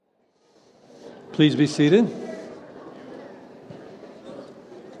Please be seated.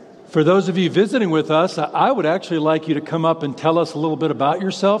 For those of you visiting with us, I would actually like you to come up and tell us a little bit about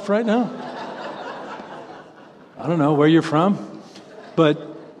yourself right now. I don't know where you're from, but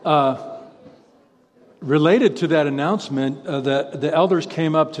related to that announcement, the elders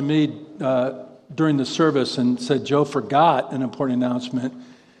came up to me during the service and said, Joe forgot an important announcement.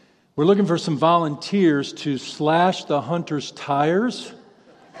 We're looking for some volunteers to slash the hunters' tires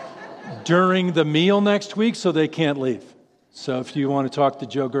during the meal next week so they can't leave. So if you want to talk to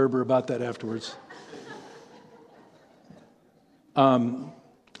Joe Gerber about that afterwards.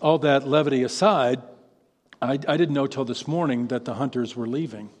 All that levity aside, I didn't know till this morning that the hunters were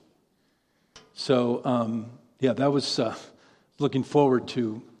leaving. So, that was looking forward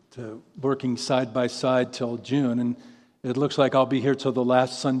to working side by side till June. And it looks like I'll be here till the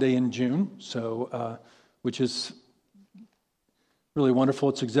last Sunday in June, so which is really wonderful.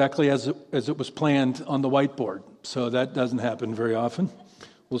 It's exactly as it was planned on the whiteboard. So that doesn't happen very often.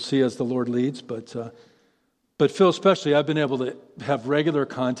 We'll see as the Lord leads. But Phil, especially, I've been able to have regular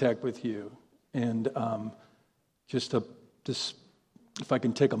contact with you. And just if I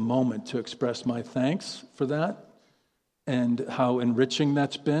can take a moment to express my thanks for that and how enriching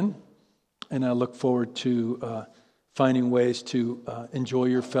that's been. And I look forward to finding ways to enjoy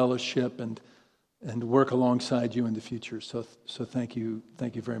your fellowship and work alongside you in the future. So thank you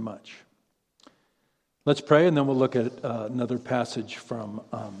very much. Let's pray, and then we'll look at another passage from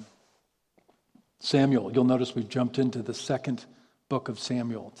Samuel. You'll notice we've jumped into the second book of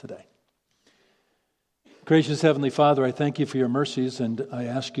Samuel today. Gracious Heavenly Father, I thank you for your mercies, and I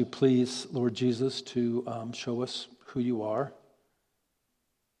ask you, please, Lord Jesus, to show us who you are,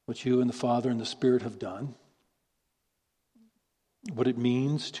 what you and the Father and the Spirit have done, what it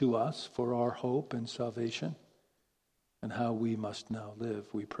means to us for our hope and salvation, and how we must now live,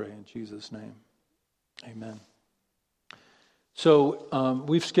 we pray in Jesus' name. Amen. So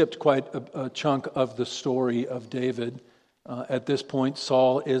we've skipped quite a chunk of the story of David. At this point,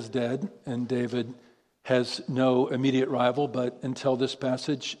 Saul is dead, and David has no immediate rival, but until this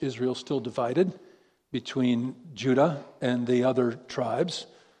passage, Israel's still divided between Judah and the other tribes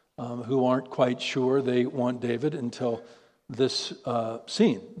who aren't quite sure they want David until this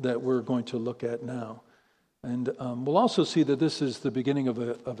scene that we're going to look at now. And we'll also see that this is the beginning of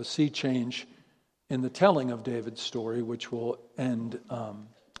a sea change in the telling of David's story, which will end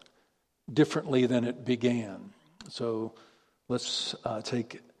differently than it began. So let's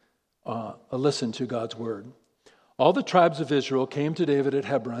take a listen to God's word. All the tribes of Israel came to David at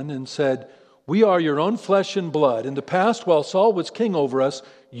Hebron and said, "We are your own flesh and blood. In the past, while Saul was king over us,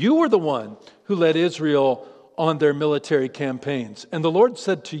 you were the one who led Israel on their military campaigns. And the Lord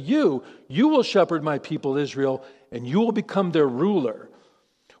said to you, you will shepherd my people Israel, and you will become their ruler."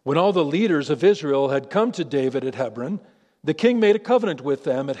 When all the leaders of Israel had come to David at Hebron, the king made a covenant with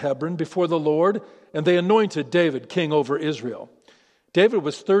them at Hebron before the Lord, and they anointed David king over Israel. David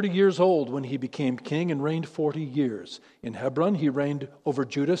was 30 years old when he became king and reigned 40 years. In Hebron, he reigned over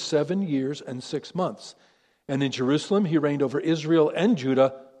Judah 7 years and 6 months. And in Jerusalem, he reigned over Israel and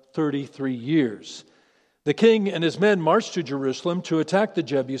Judah 33 years. The king and his men marched to Jerusalem to attack the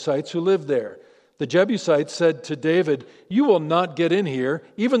Jebusites who lived there. The Jebusites said to David, "You will not get in here.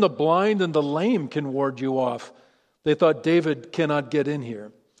 Even the blind and the lame can ward you off." They thought, "David cannot get in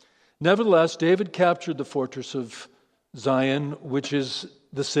here." Nevertheless, David captured the fortress of Zion, which is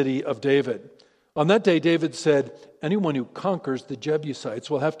the city of David. On that day, David said, "Anyone who conquers the Jebusites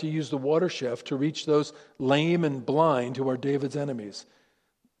will have to use the water shaft to reach those lame and blind who are David's enemies.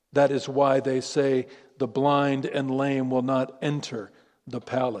 That is why they say the blind and lame will not enter the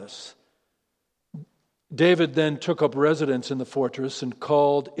palace." David then took up residence in the fortress and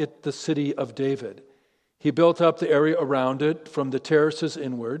called it the City of David. He built up the area around it from the terraces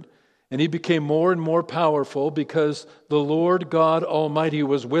inward, and he became more and more powerful because the Lord God Almighty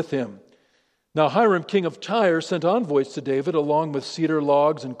was with him. Now Hiram, king of Tyre, sent envoys to David along with cedar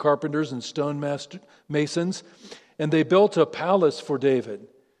logs and carpenters and stone masons, and they built a palace for David.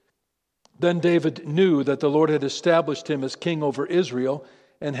 Then David knew that the Lord had established him as king over Israel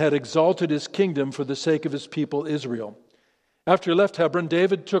and had exalted his kingdom for the sake of his people Israel. After he left Hebron,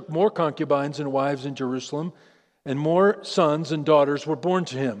 David took more concubines and wives in Jerusalem, and more sons and daughters were born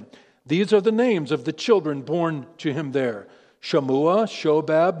to him. These are the names of the children born to him there: Shammua,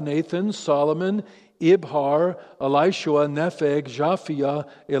 Shobab, Nathan, Solomon, Ibhar, Elishua, Nepheg, Japhia,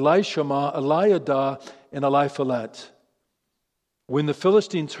 Elishama, Eliadah, and Eliphalet. When the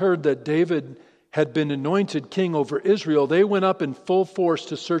Philistines heard that David had been anointed king over Israel, they went up in full force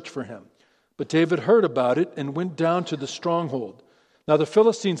to search for him. But David heard about it and went down to the stronghold. Now the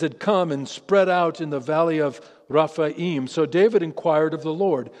Philistines had come and spread out in the valley of Rephaim. So David inquired of the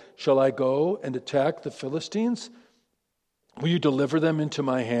Lord, "Shall I go and attack the Philistines? Will you deliver them into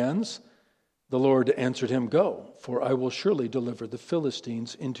my hands?" The Lord answered him, "Go, for I will surely deliver the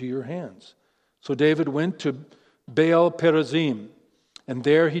Philistines into your hands." So David went to Baal Perazim, and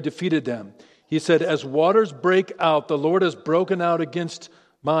there he defeated them. He said, "As waters break out, the Lord has broken out against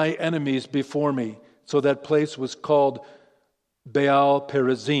my enemies before me." So that place was called Baal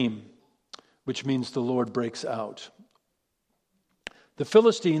Perazim, which means the Lord breaks out. The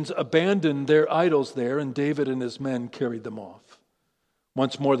Philistines abandoned their idols there, and David and his men carried them off.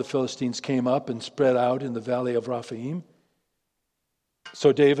 Once more the Philistines came up and spread out in the valley of Rephaim.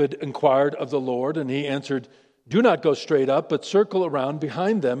 So David inquired of the Lord, and he answered, "Do not go straight up, but circle around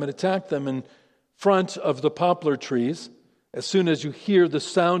behind them and attack them in front of the poplar trees. As soon as you hear the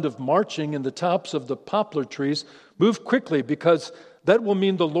sound of marching in the tops of the poplar trees, move quickly, because that will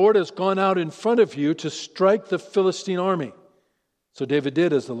mean the Lord has gone out in front of you to strike the Philistine army." So David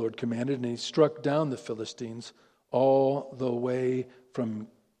did as the Lord commanded, and he struck down the Philistines all the way from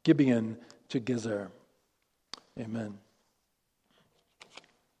Gibeon to Gezer. Amen.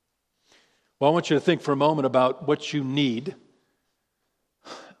 Well, I want you to think for a moment about what you need,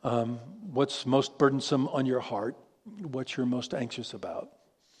 what's most burdensome on your heart, what you're most anxious about.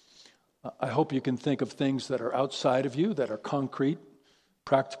 I hope you can think of things that are outside of you, that are concrete,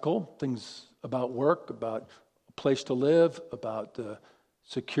 practical, things about work, about a place to live, about the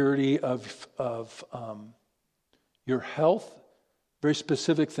security of your health, very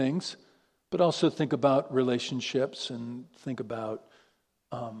specific things, but also think about relationships and think about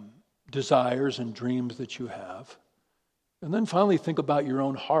desires and dreams that you have. And then finally think about your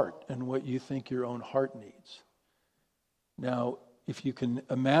own heart and what you think your own heart needs. Now, if you can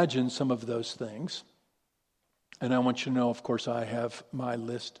imagine some of those things, and I want you to know, of course, I have my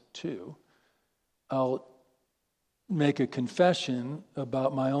list too, I'll make a confession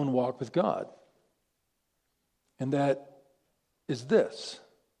about my own walk with God. And that is this.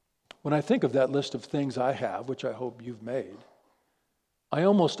 When I think of that list of things I have, which I hope you've made, I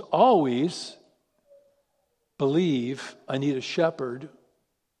almost always believe I need a shepherd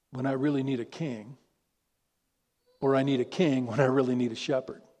when I really need a king, or I need a king when I really need a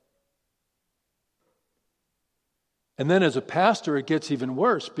shepherd. And then as a pastor, it gets even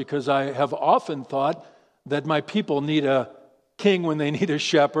worse, because I have often thought that my people need a king when they need a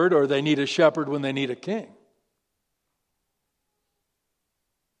shepherd, or they need a shepherd when they need a king.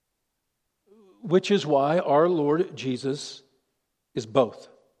 Which is why our Lord Jesus is both.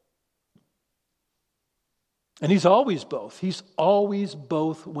 And he's always both. He's always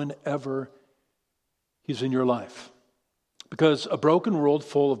both whenever he's in your life. Because a broken world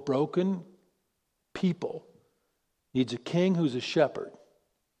full of broken people needs a king who's a shepherd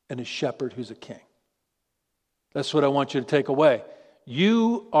and a shepherd who's a king. That's what I want you to take away.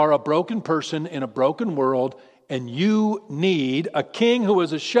 You are a broken person in a broken world, and you need a king who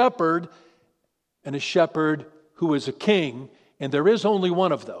is a shepherd and a shepherd who is a king. And there is only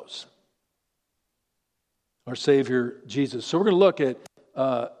one of those, our Savior Jesus. So we're going to look at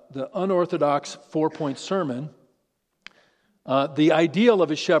the unorthodox 4-point sermon, the ideal of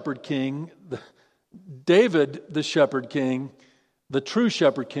a shepherd king, David the shepherd king, the true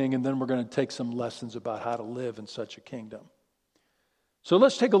shepherd king, and then we're going to take some lessons about how to live in such a kingdom. So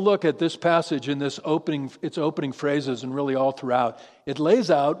let's take a look at this passage in its opening phrases, and really all throughout. It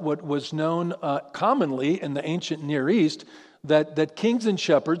lays out what was known commonly in the ancient Near East, that kings and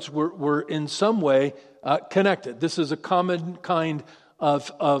shepherds were in some way connected. This is a common kind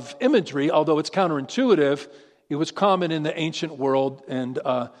of imagery, although it's counterintuitive. It was common in the ancient world, and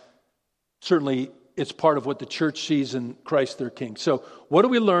certainly it's part of what the church sees in Christ their king. So what do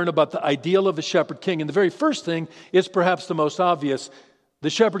we learn about the ideal of a shepherd king? And the very first thing is perhaps the most obvious. The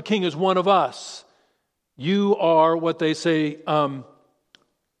shepherd king is one of us. You are what they say, our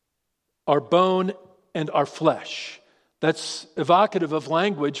bone and our flesh. That's evocative of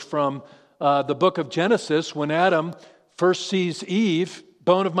language from the book of Genesis, when Adam first sees Eve,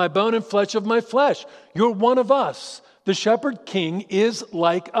 bone of my bone and flesh of my flesh. You're one of us. The shepherd king is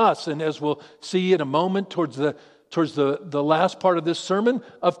like us. And as we'll see in a moment towards the last part of this sermon,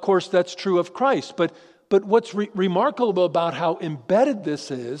 of course, that's true of Christ. But what's remarkable about how embedded this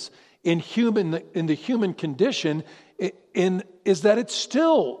is in the human condition is that it's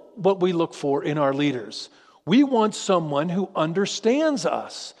still what we look for in our leaders. We want someone who understands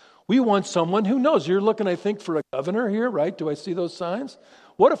us. We want someone who knows. You're looking, I think, for a governor here, right? Do I see those signs?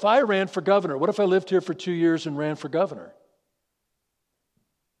 What if I ran for governor? What if I lived here for 2 years and ran for governor?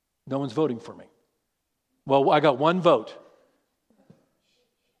 No one's voting for me. Well, I got one vote.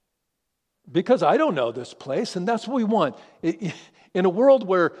 because I don't know this place, and that's what we want. In a world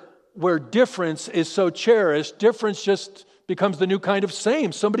where difference is so cherished, difference just becomes the new kind of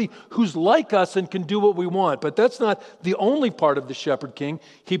same. Somebody who's like us and can do what we want. But that's not the only part of the shepherd king.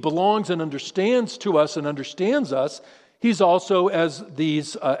 He belongs and understands to us and understands us. He's also, as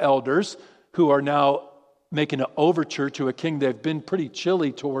these elders who are now making an overture to a king they've been pretty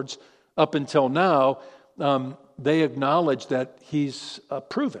chilly towards up until now, they acknowledge that he's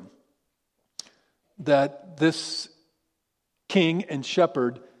proven that this king and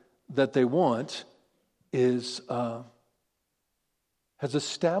shepherd that they want has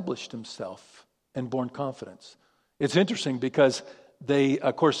established himself and borne confidence. It's interesting because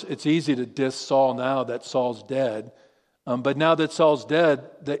of course, it's easy to diss Saul now that Saul's dead. But now that Saul's dead,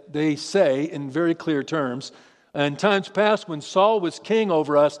 they say in very clear terms, in times past when Saul was king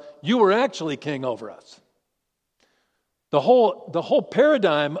over us, you were actually king over us. The whole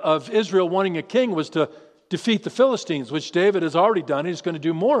paradigm of Israel wanting a king was to defeat the Philistines, which David has already done and he's going to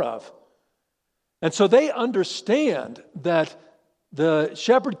do more of. And so they understand that the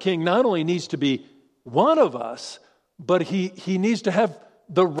shepherd king not only needs to be one of us, but he needs to have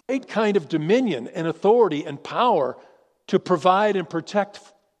the right kind of dominion and authority and power to provide and protect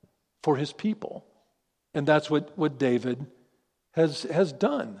for his people. And that's what David has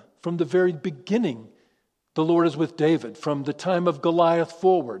done from the very beginning. The Lord is with David. From the time of Goliath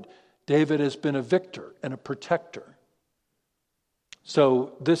forward, David has been a victor and a protector.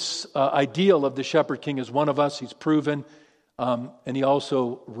 So this ideal of the shepherd king is one of us. He's proven, and he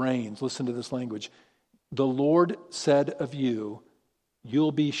also reigns. Listen to this language. The Lord said of you,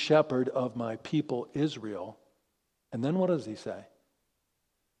 you'll be shepherd of my people Israel. And then what does he say?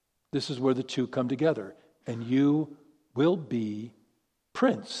 This is where the two come together. And you will be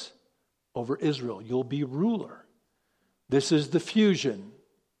prince over Israel. You'll be ruler. This is the fusion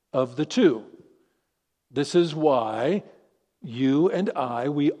of the two. This is why you and I,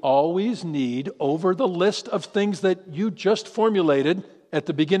 we always need, over the list of things that you just formulated at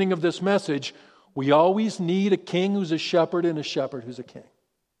the beginning of this message, we always need a king who's a shepherd and a shepherd who's a king.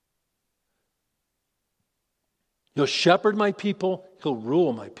 He'll shepherd my people, he'll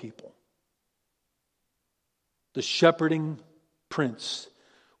rule my people. The shepherding prince.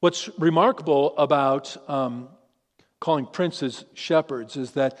 What's remarkable about calling princes shepherds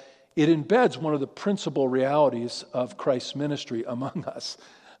is that it embeds one of the principal realities of Christ's ministry among us,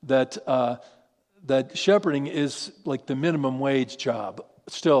 that shepherding is like the minimum wage job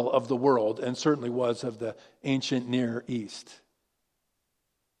still of the world, and certainly was of the ancient Near East.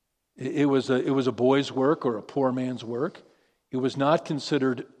 It was a boy's work or a poor man's work. It was not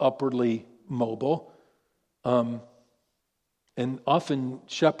considered upwardly mobile. And often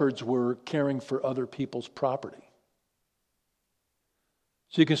shepherds were caring for other people's property.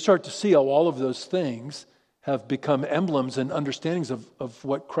 So you can start to see how all of those things have become emblems and understandings of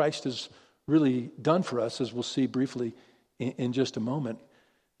what Christ has really done for us, as we'll see briefly in just a moment.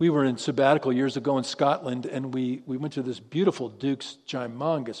 We were in sabbatical years ago in Scotland, and we went to this beautiful Duke's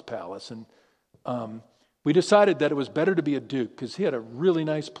Gymongous Palace. And we decided that it was better to be a duke because he had a really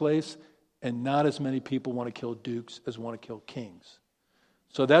nice place, and not as many people want to kill dukes as want to kill kings.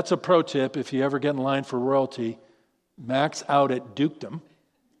 So that's a pro tip. If you ever get in line for royalty, max out at dukedom.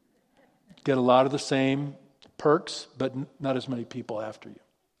 Get a lot of the same perks, but not as many people after you.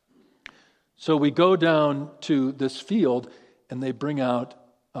 So we go down to this field, and they bring out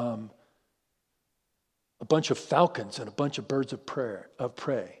a bunch of falcons and a bunch of birds of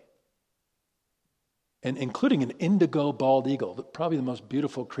prey, and including an indigo bald eagle, probably the most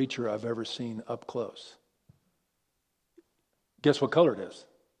beautiful creature I've ever seen up close. Guess what color it is?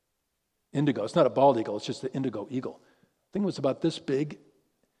 Indigo. It's not a bald eagle, it's just the indigo eagle. The thing was about this big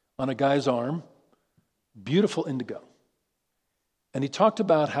on a guy's arm, beautiful indigo. And he talked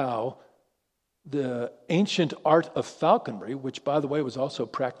about how the ancient art of falconry, which, by the way, was also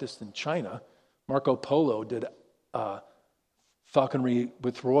practiced in China. Marco Polo did falconry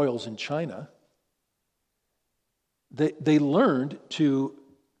with royals in China. They learned to,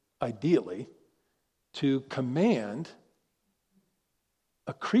 ideally, to command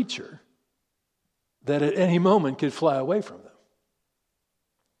a creature that at any moment could fly away from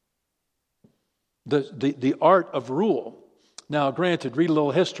them. The art of rule. Now, granted, read a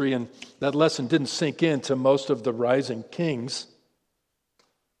little history, and that lesson didn't sink into most of the rising kings,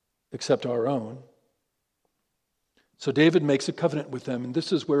 except our own. So David makes a covenant with them, and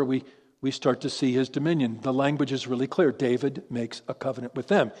this is where we start to see his dominion. The language is really clear. David makes a covenant with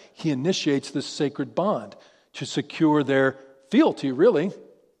them. He initiates this sacred bond to secure their fealty, really.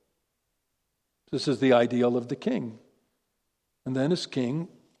 This is the ideal of the king. And then as king,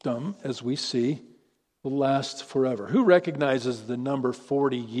 as we see, will last forever. Who recognizes the number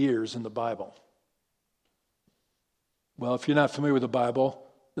 40 years in the Bible? Well, if you're not familiar with the Bible,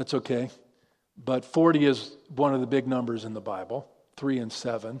 that's okay. But 40 is one of the big numbers in the Bible. 3 and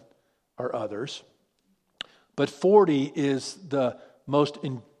 7 are others. But 40 is the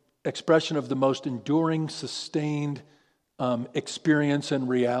expression of the most enduring, sustained experience and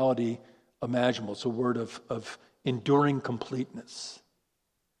reality imaginable. It's a word of enduring completeness.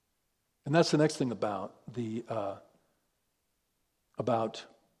 And that's the next thing about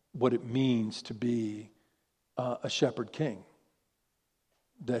what it means to be a shepherd king.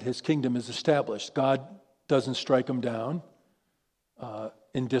 That his kingdom is established. God doesn't strike him down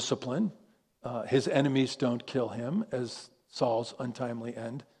in discipline. His enemies don't kill him, as Saul's untimely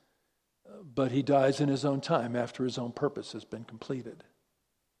end. But he dies in his own time after his own purpose has been completed.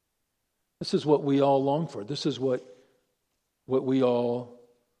 This is what we all long for. This is what we all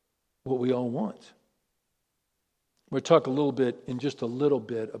want. We'll talk in just a little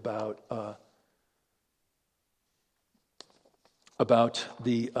bit about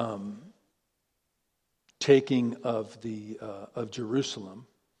the taking of Jerusalem,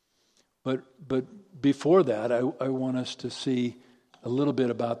 but before that, I want us to see a little bit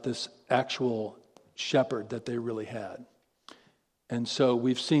about this actual shepherd that they really had. And so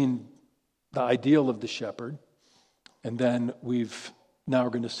we've seen the ideal of the shepherd, and then now we're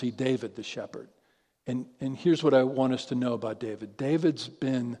going to see David the shepherd. And here's what I want us to know about David. David's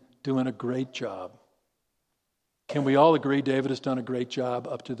been doing a great job. Can we all agree David has done a great job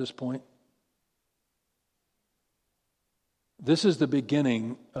up to this point? This is the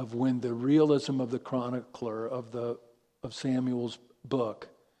beginning of when the realism of the chronicler of Samuel's book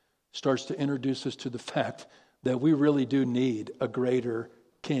starts to introduce us to the fact that we really do need a greater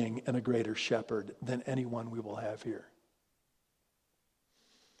king and a greater shepherd than anyone we will have here.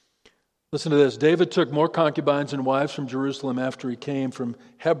 Listen to this. David took more concubines and wives from Jerusalem after he came from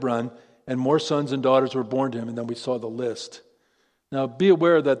Hebron, and more sons and daughters were born to him, and then we saw the list. Now, be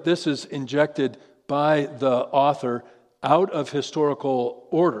aware that this is injected by the author out of historical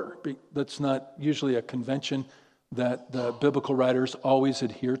order. That's not usually a convention that the biblical writers always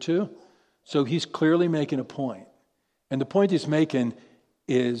adhere to. So he's clearly making a point. And the point he's making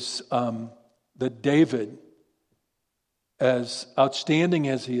is that David, as outstanding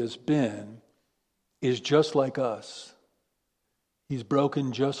as he has been, is just like us. He's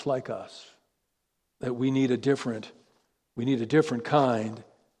broken just like us. That we need a different kind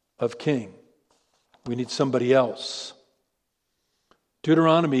of king. We need somebody else.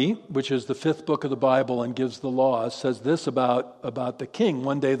 Deuteronomy, which is the 5th book of the Bible and gives the laws, says this about the king.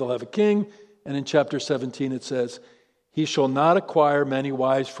 One day they'll have a king, and in chapter 17 it says, "He shall not acquire many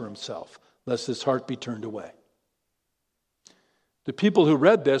wives for himself, lest his heart be turned away." The people who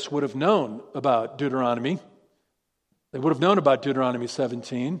read this would have known about Deuteronomy. They would have known about Deuteronomy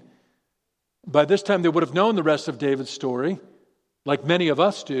 17. By this time, they would have known the rest of David's story, like many of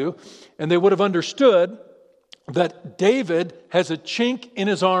us do, and they would have understood that David has a chink in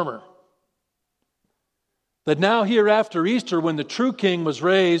his armor. That now here after Easter, when the true king was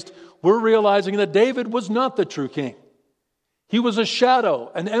raised, we're realizing that David was not the true king. He was a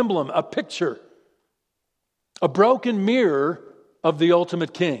shadow, an emblem, a picture, a broken mirror of the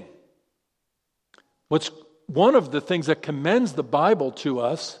ultimate king. What's one of the things that commends the Bible to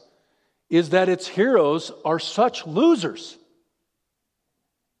us is that its heroes are such losers.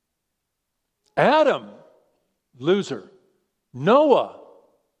 Adam, loser. Noah,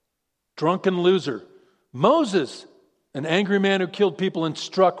 drunken loser. Moses, an angry man who killed people and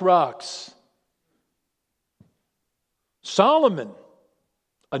struck rocks. Solomon,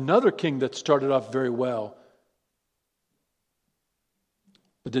 another king that started off very well,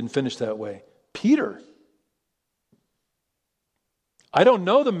 but didn't finish that way. Peter. I don't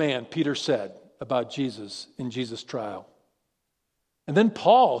know the man, Peter said about Jesus in Jesus' trial. And then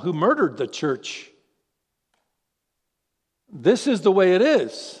Paul, who murdered the church. This is the way it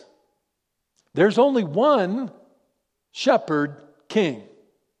is. There's only one shepherd king.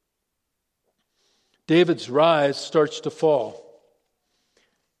 David's rise starts to fall.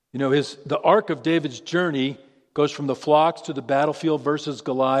 You know, the arc of David's journey goes from the flocks to the battlefield versus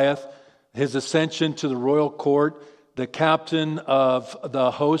Goliath, his ascension to the royal court, the captain of the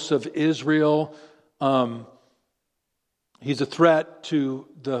hosts of Israel. He's a threat to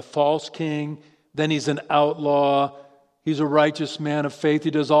the false king. Then he's an outlaw. He's a righteous man of faith.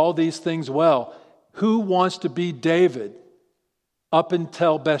 He does all these things well. Who wants to be David up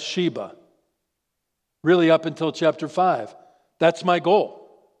until Bathsheba? Really up until chapter 5. That's my goal.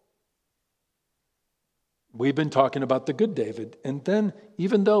 we've been talking about the good David. And then,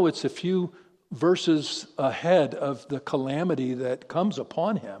 even though it's a few verses ahead of the calamity that comes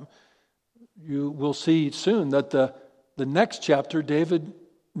upon him, you will see soon that the next chapter, David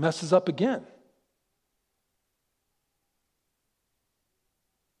messes up again.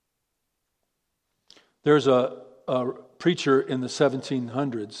 There's a preacher in the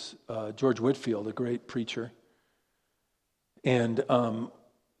 1700s, George Whitefield, a great preacher. And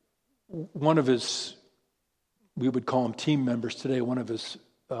one of his, we would call him team members today, one of his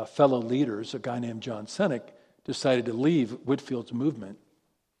fellow leaders, a guy named John Cennick, decided to leave Whitefield's movement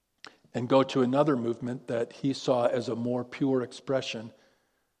and go to another movement that he saw as a more pure expression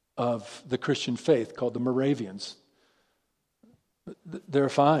of the Christian faith called the Moravians. They're a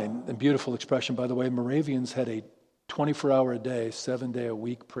fine and beautiful expression. By the way, Moravians had a 24-hour-a-day,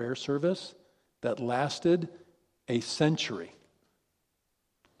 7-day-a-week prayer service that lasted a century.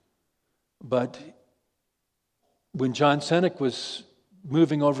 But when John Cennick was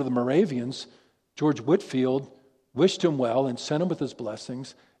moving over the Moravians, George Whitefield wished him well and sent him with his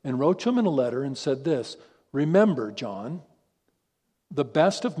blessings and wrote to him in a letter and said this: "Remember, John, the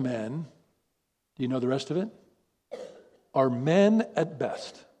best of men," do you know the rest of it? "Are men at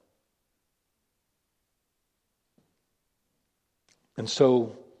best." And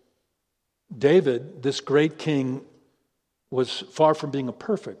so David, this great king, was far from being a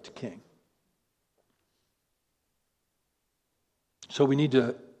perfect king. So we need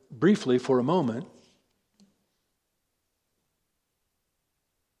to briefly, for a moment,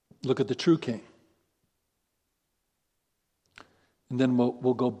 look at the true king. And then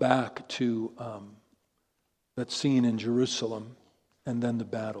we'll go back to that scene in Jerusalem and then the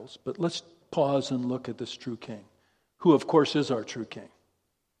battles. But let's pause and look at this true king, who of course is our true king.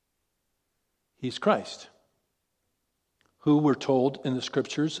 He's Christ, who we're told in the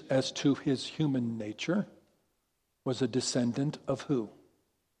scriptures as to his human nature was a descendant of who?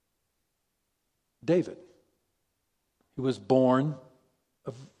 David. He was born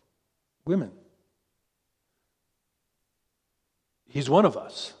of women. He's one of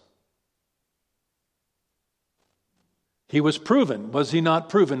us. He was proven. Was he not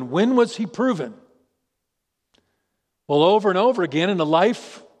proven? When was he proven? Well, over and over again in a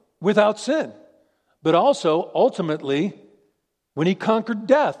life without sin. But also, ultimately, when he conquered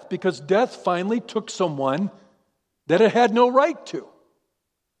death, because death finally took someone that it had no right to.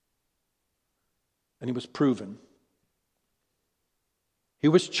 And he was proven. He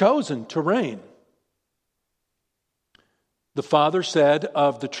was chosen to reign. The Father said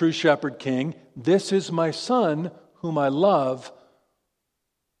of the true shepherd king, "This is my son whom I love.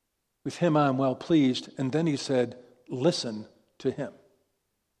 With him I am well pleased." And then he said, "Listen to him."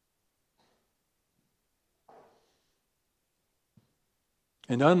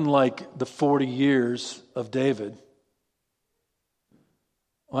 And unlike the 40 years of David,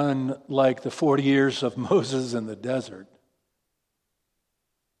 unlike the 40 years of Moses in the desert,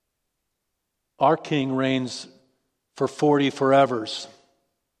 our king reigns for 40 forevers.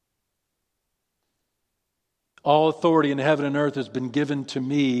 All authority in heaven and earth has been given to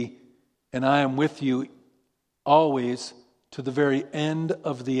me, and I am with you always to the very end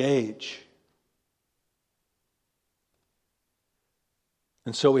of the age.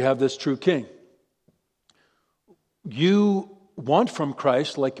 And so we have this true king. You want from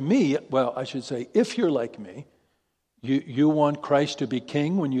Christ, like me, well, I should say, if you're like me, you want Christ to be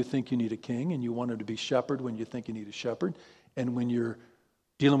king when you think you need a king, and you want him to be shepherd when you think you need a shepherd. And when you're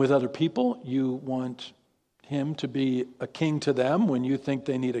dealing with other people, you want him to be a king to them when you think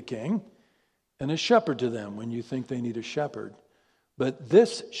they need a king, and a shepherd to them when you think they need a shepherd. But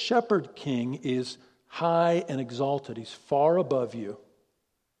this shepherd king is high and exalted. He's far above you.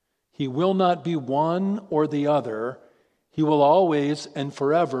 He will not be one or the other. He will always and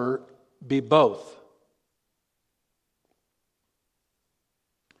forever be both.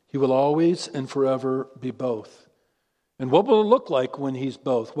 He will always and forever be both. And what will it look like when he's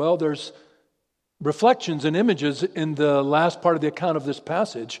both? Well, there's reflections and images in the last part of the account of this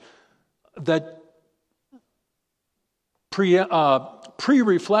passage that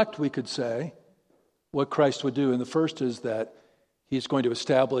pre-reflect, we could say, what Christ would do. And the first is that he's going to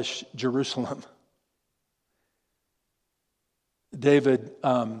establish Jerusalem. David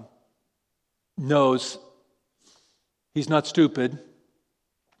knows he's not stupid.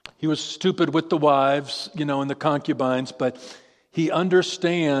 He was stupid with the wives, and the concubines, but he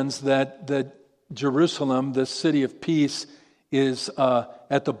understands that Jerusalem, the city of peace, is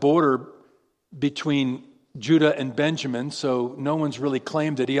at the border between Judah and Benjamin, so no one's really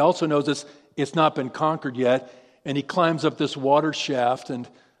claimed it. He also knows it's not been conquered yet, and he climbs up this water shaft, and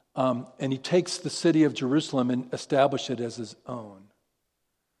and he takes the city of Jerusalem and establishes it as his own,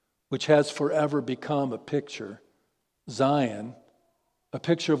 which has forever become a picture, Zion, a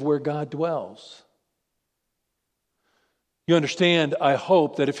picture of where God dwells. You understand, I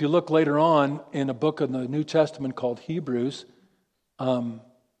hope, that if you look later on in a book in the New Testament called Hebrews,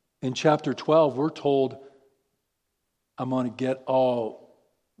 in chapter 12, we're told, I'm going to get all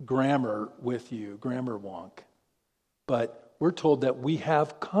grammar with you, grammar wonk. But we're told that we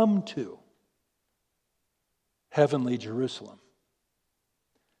have come to heavenly Jerusalem.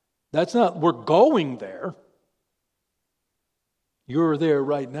 That's not, we're going there. You're there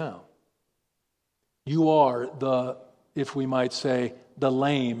right now. You are the, if we might say, the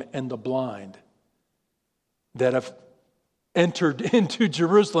lame and the blind that have entered into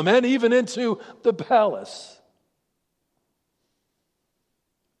Jerusalem and even into the palace.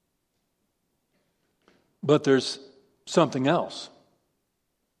 But there's something else.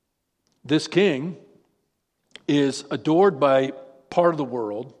 This king is adored by part of the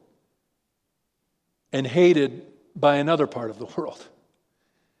world and hated by another part of the world.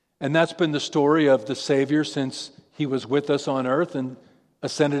 And that's been the story of the Savior since he was with us on earth and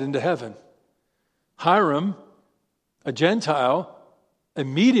ascended into heaven. Hiram, a Gentile,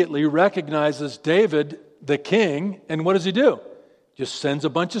 immediately recognizes David, the king, and what does he do? Just sends a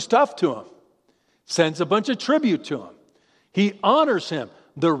bunch of stuff to him. Sends a bunch of tribute to him. He honors him.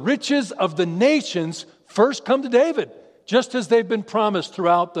 The riches of the nations first come to David, just as they've been promised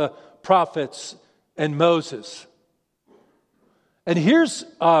throughout the prophets and Moses. And here's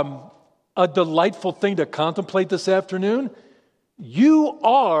a delightful thing to contemplate this afternoon. You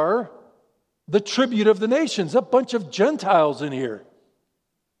are the tribute of the nations, a bunch of Gentiles in here.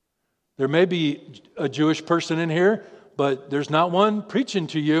 There may be a Jewish person in here, but there's not one preaching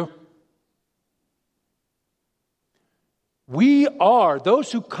to you. We are,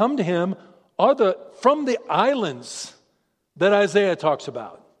 those who come to him are from the islands that Isaiah talks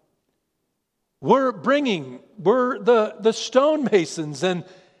about. We're the stonemasons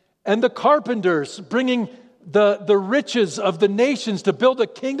and the carpenters bringing the riches of the nations to build a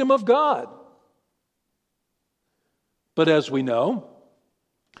kingdom of God. But as we know,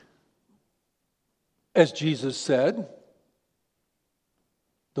 as Jesus said,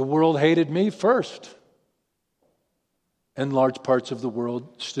 the world hated me first. And large parts of the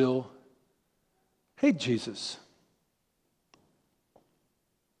world still hate Jesus.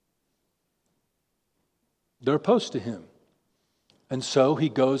 They're opposed to him. And so he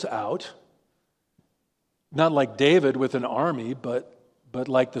goes out, not like David with an army, but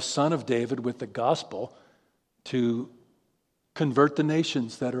like the son of David with the gospel, to convert the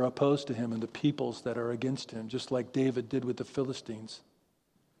nations that are opposed to him and the peoples that are against him, just like David did with the Philistines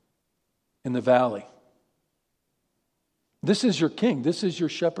in the valley. This is your king. This is your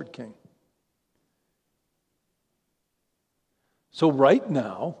shepherd king. So right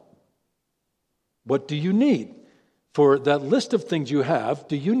now, what do you need? For that list of things you have,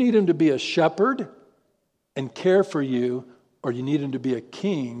 do you need him to be a shepherd and care for you, or you need him to be a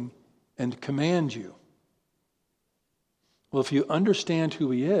king and command you? Well, if you understand who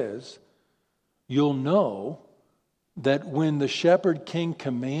he is, you'll know that when the shepherd king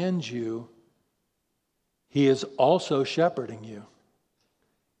commands you, he is also shepherding you.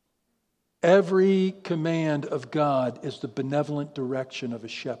 Every command of God is the benevolent direction of a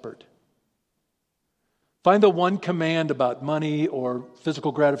shepherd. Find the one command about money or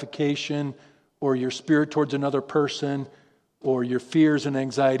physical gratification or your spirit towards another person or your fears and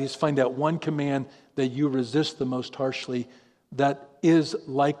anxieties. Find that one command that you resist the most harshly. That is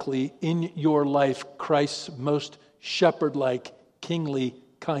likely in your life Christ's most shepherd-like, kingly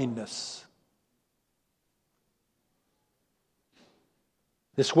kindness.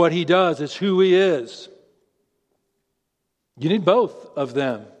 It's what he does. It's who he is. You need both of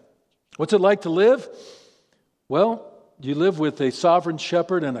them. What's it like to live? Well, you live with a sovereign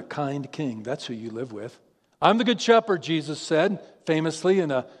shepherd and a kind king. That's who you live with. I'm the good shepherd, Jesus said famously in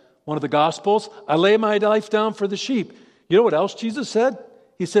one of the Gospels. I lay my life down for the sheep. You know what else Jesus said?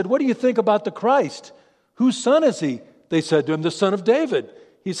 He said, what do you think about the Christ? Whose son is he? They said to him, the son of David.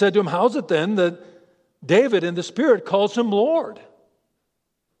 He said to him, how's it then that David in the Spirit calls him Lord?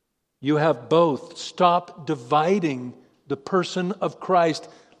 You have both. Stop dividing the person of Christ.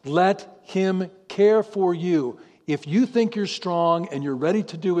 Let him care for you. If you think you're strong and you're ready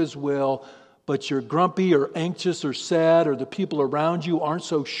to do his will, but you're grumpy or anxious or sad, or the people around you aren't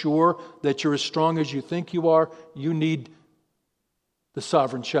so sure that you're as strong as you think you are, you need the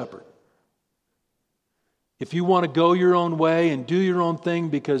sovereign shepherd. If you want to go your own way and do your own thing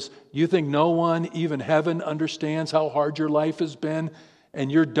because you think no one, even heaven, understands how hard your life has been,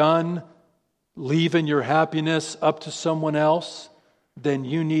 and you're done leaving your happiness up to someone else, then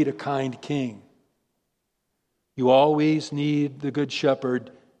you need a kind king. You always need the good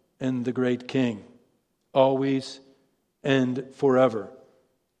shepherd and the great king. Always and forever.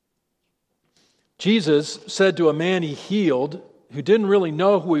 Jesus said to a man he healed who didn't really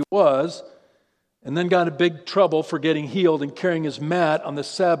know who he was, and then got in big trouble for getting healed and carrying his mat on the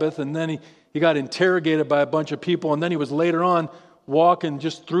Sabbath, and then he got interrogated by a bunch of people, and then he was later on walking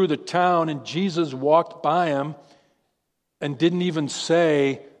just through the town, and Jesus walked by him and didn't even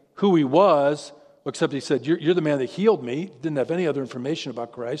say who he was, except he said, you're the man that healed me. Didn't have any other information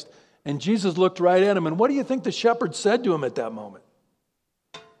about Christ. And Jesus looked right at him, and what do you think the shepherd said to him at that moment?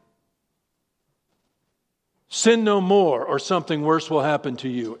 Sin no more, or something worse will happen to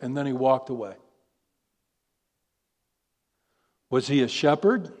you. And then he walked away. Was he a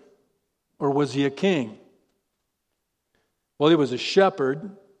shepherd or was he a king? Well, he was a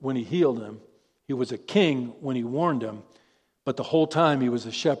shepherd when he healed him. He was a king when he warned him. But the whole time he was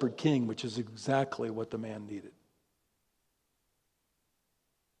a shepherd king, which is exactly what the man needed.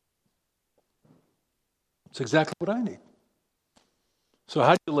 It's exactly what I need. So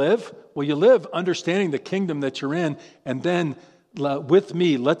how do you live? Well, you live understanding the kingdom that you're in, and then with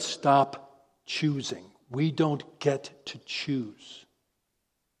me, let's stop choosing. We don't get to choose.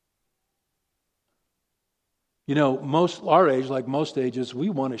 You know, our age, like most ages,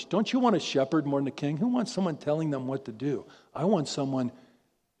 don't you want a shepherd more than a king? Who wants someone telling them what to do? I want someone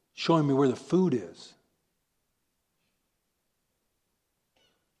showing me where the food is.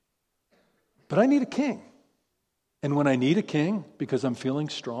 But I need a king. And when I need a king, because I'm feeling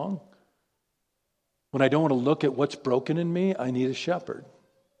strong, when I don't want to look at what's broken in me, I need a shepherd.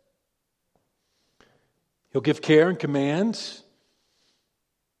 He'll give care and commands,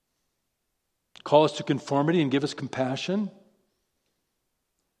 call us to conformity and give us compassion,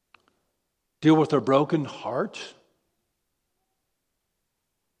 deal with our broken heart,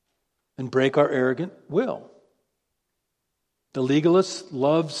 and break our arrogant will. The legalist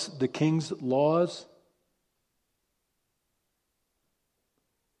loves the king's laws.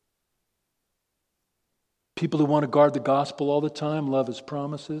 People who want to guard the gospel all the time love his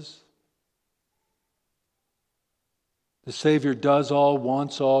promises. The Savior does all,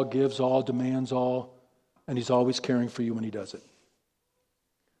 wants all, gives all, demands all, and he's always caring for you when he does it.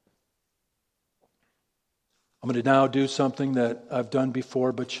 I'm going to now do something that I've done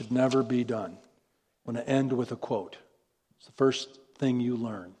before but should never be done. I'm going to end with a quote. It's the first thing you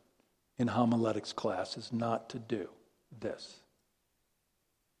learn in homiletics class is not to do this.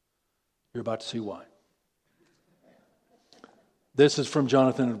 You're about to see why. This is from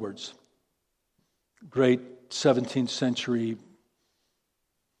Jonathan Edwards, great 17th century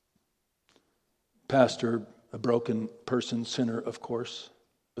pastor, a broken person, sinner, of course,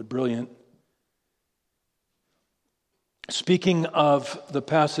 but brilliant. Speaking of the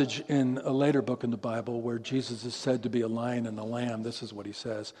passage in a later book in the Bible where Jesus is said to be a lion and a lamb, this is what he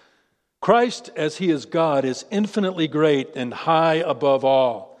says. Christ, as he is God, is infinitely great and high above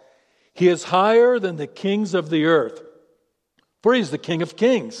all. He is higher than the kings of the earth, for he is the King of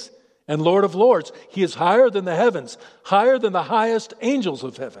kings and Lord of lords. He is higher than the heavens, higher than the highest angels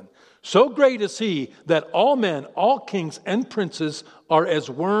of heaven. So great is he that all men, all kings and princes are as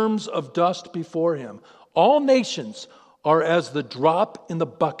worms of dust before him. All nations are as the drop in the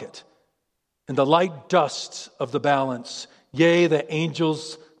bucket and the light dust of the balance. Yea, the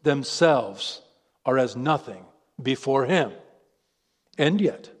angels themselves are as nothing before him. And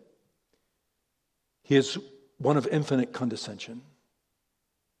yet, he is one of infinite condescension.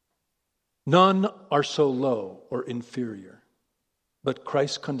 None are so low or inferior, but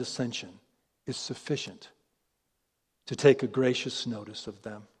Christ's condescension is sufficient to take a gracious notice of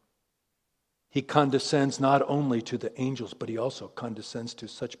them. He condescends not only to the angels, but he also condescends to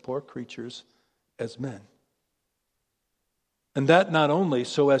such poor creatures as men. And that not only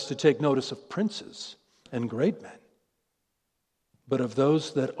so as to take notice of princes and great men, but of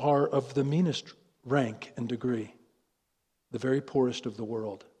those that are of the meanest rank and degree, the very poorest of the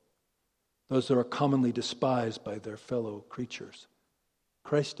world, those that are commonly despised by their fellow creatures.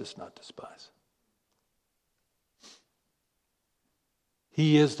 Christ does not despise.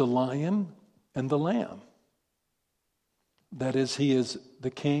 He is the lion and the lamb. That is, he is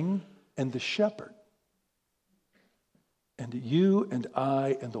the king and the shepherd. And you and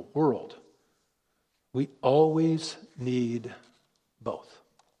I and the world, we always need both.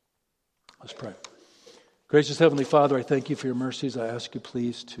 Let's pray. Gracious Heavenly Father, I thank you for your mercies. I ask you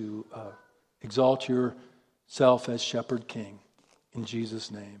please to exalt yourself as Shepherd King. In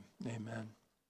Jesus' name, amen.